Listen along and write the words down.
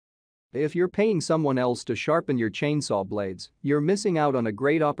If you're paying someone else to sharpen your chainsaw blades, you're missing out on a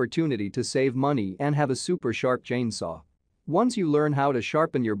great opportunity to save money and have a super sharp chainsaw. Once you learn how to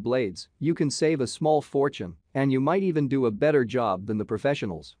sharpen your blades, you can save a small fortune, and you might even do a better job than the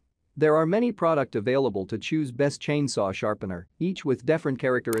professionals. There are many products available to choose best chainsaw sharpener, each with different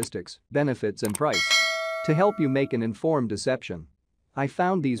characteristics, benefits and price. To help you make an informed decision, I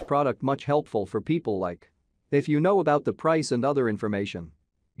found these products much helpful for people like. If you know about the price and other information,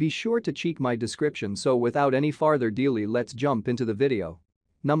 be sure to check my description. So without any farther delay, let's jump into the video.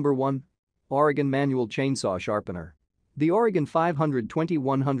 Number 1. Oregon Manual Chainsaw Sharpener. The Oregon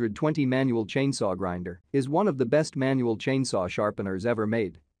 520-120 manual chainsaw grinder is one of the best manual chainsaw sharpeners ever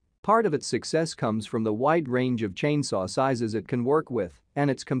made. Part of its success comes from the wide range of chainsaw sizes it can work with and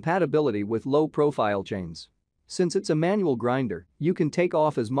its compatibility with low-profile chains. Since it's a manual grinder, you can take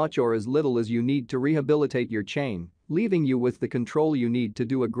off as much or as little as you need to rehabilitate your chain, leaving you with the control you need to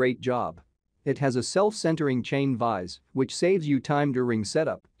do a great job. It has a self-centering chain vise, which saves you time during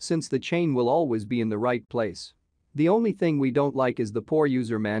setup since the chain will always be in the right place. The only thing we don't like is the poor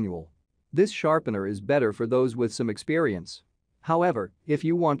user manual. This sharpener is better for those with some experience. However, if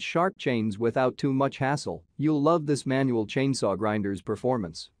you want sharp chains without too much hassle, you'll love this manual chainsaw grinder's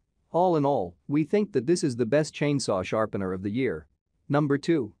performance. All in all, we think that this is the best chainsaw sharpener of the year. Number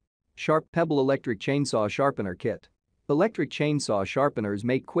 2. Pebble Electric Chainsaw Sharpener Kit. Electric chainsaw sharpeners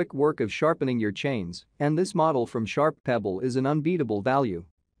make quick work of sharpening your chains, and this model from Pebble is an unbeatable value.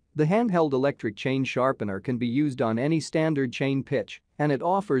 The handheld electric chain sharpener can be used on any standard chain pitch, and it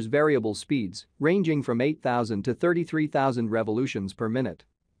offers variable speeds ranging from 8,000 to 33,000 revolutions per minute.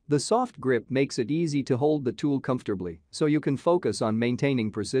 The soft grip makes it easy to hold the tool comfortably so you can focus on maintaining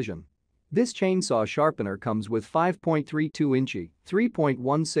precision. This chainsaw sharpener comes with 5.32-inch,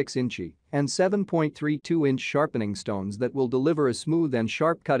 3.16-inch, and 7.32-inch sharpening stones that will deliver a smooth and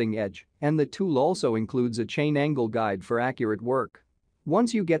sharp cutting edge, and the tool also includes a chain angle guide for accurate work.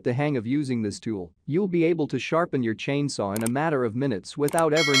 Once you get the hang of using this tool, you'll be able to sharpen your chainsaw in a matter of minutes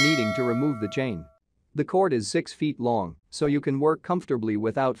without ever needing to remove the chain. The cord is 6 feet long, so you can work comfortably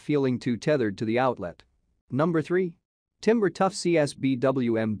without feeling too tethered to the outlet. Number 3. Tuff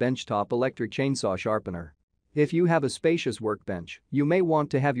CS-BWM Benchtop Electric Chainsaw Sharpener. If you have a spacious workbench, you may want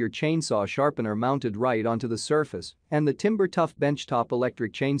to have your chainsaw sharpener mounted right onto the surface, and the Tuff Benchtop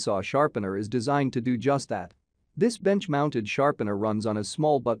Electric Chainsaw Sharpener is designed to do just that. This bench-mounted sharpener runs on a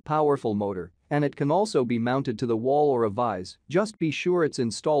small but powerful motor, and it can also be mounted to the wall or a vise. Just be sure it's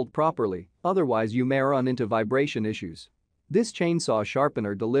installed properly, otherwise you may run into vibration issues. This chainsaw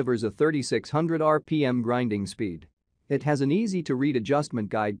sharpener delivers a 3600 RPM grinding speed. It has an easy-to-read adjustment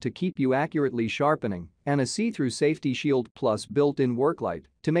guide to keep you accurately sharpening and a see-through safety shield plus built-in work light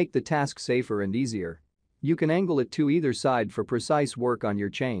to make the task safer and easier. You can angle it to either side for precise work on your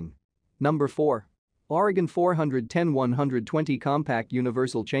chain. Number 4. Oregon 410-120 Compact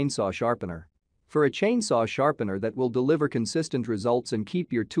Universal Chainsaw Sharpener. For a chainsaw sharpener that will deliver consistent results and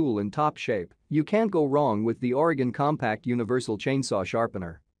keep your tool in top shape, you can't go wrong with the Oregon Compact Universal Chainsaw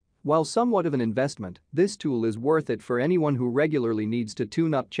Sharpener. While somewhat of an investment, this tool is worth it for anyone who regularly needs to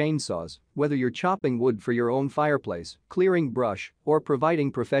tune up chainsaws, whether you're chopping wood for your own fireplace, clearing brush, or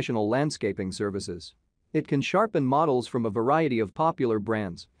providing professional landscaping services. It can sharpen models from a variety of popular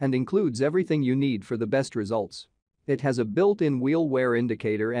brands and includes everything you need for the best results. It has a built-in wheel wear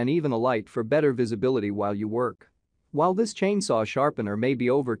indicator and even a light for better visibility while you work. While this chainsaw sharpener may be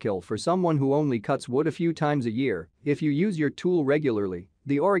overkill for someone who only cuts wood a few times a year, if you use your tool regularly,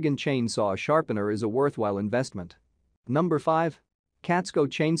 the Oregon Chainsaw Sharpener is a worthwhile investment. Number 5. Katzco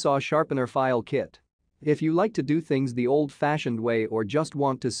Chainsaw Sharpener File Kit. If you like to do things the old-fashioned way or just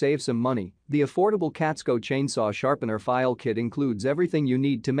want to save some money, the affordable Katzco Chainsaw Sharpener File Kit includes everything you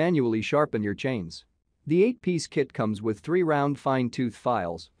need to manually sharpen your chains. The 8-piece kit comes with 3 round fine-tooth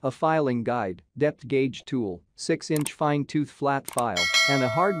files, a filing guide, depth gauge tool, 6-inch fine-tooth flat file, and a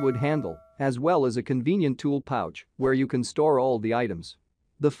hardwood handle, as well as a convenient tool pouch where you can store all the items.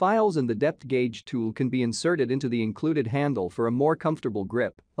 The files and the depth gauge tool can be inserted into the included handle for a more comfortable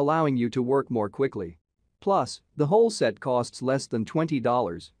grip, allowing you to work more quickly. Plus, the whole set costs less than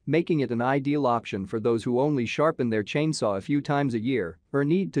 $20, making it an ideal option for those who only sharpen their chainsaw a few times a year or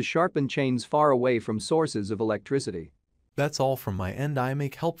need to sharpen chains far away from sources of electricity. That's all from my end. I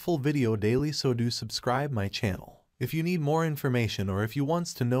make helpful video daily, so do subscribe my channel. If you need more information or if you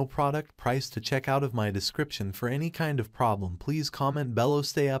wants to know product price to check out of my description for any kind of problem, please comment below.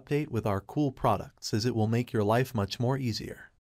 Stay update with our cool products as it will make your life much more easier.